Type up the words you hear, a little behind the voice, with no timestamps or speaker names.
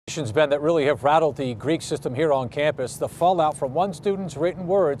Been that really have rattled the Greek system here on campus. The fallout from one student's written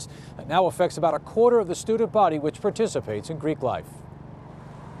words that now affects about a quarter of the student body which participates in Greek life.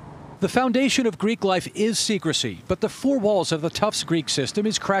 The foundation of Greek life is secrecy, but the four walls of the Tufts Greek system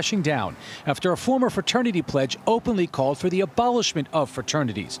is crashing down after a former fraternity pledge openly called for the abolishment of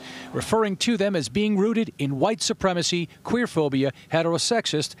fraternities, referring to them as being rooted in white supremacy, queerphobia,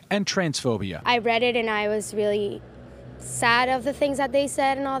 heterosexist, and transphobia. I read it and I was really sad of the things that they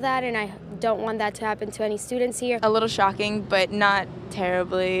said and all that, and I don't want that to happen to any students here. A little shocking, but not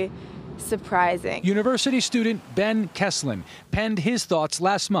terribly surprising. University student Ben Kesslin penned his thoughts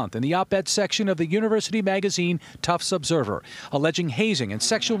last month in the op-ed section of the university magazine Tufts Observer, alleging hazing and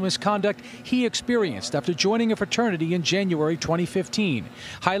sexual misconduct he experienced after joining a fraternity in January 2015,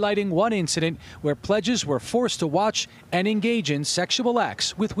 highlighting one incident where pledges were forced to watch and engage in sexual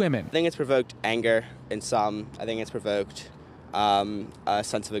acts with women. I think it's provoked anger in some. I think it's provoked a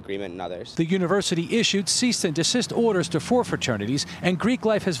sense of agreement in others. The university issued cease and desist orders to four fraternities, and Greek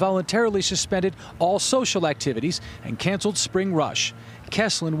life has voluntarily suspended all social activities and canceled Spring Rush.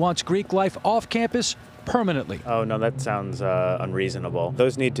 Kesslin wants Greek life off campus permanently. Oh no, that sounds unreasonable.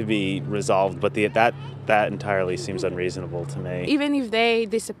 Those need to be resolved, but that entirely seems unreasonable to me. Even if they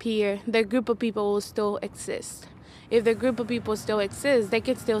disappear, the group of people will still exist. If the group of people still exists, they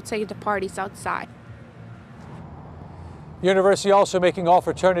can still take the parties outside. University also making all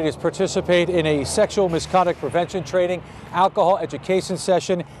fraternities participate in a sexual misconduct prevention training, alcohol education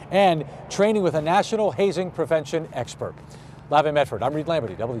session, and training with a national hazing prevention expert. Live in Medford, I'm Reed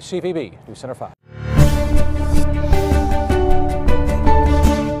Lamberty, WCVB News Center 5.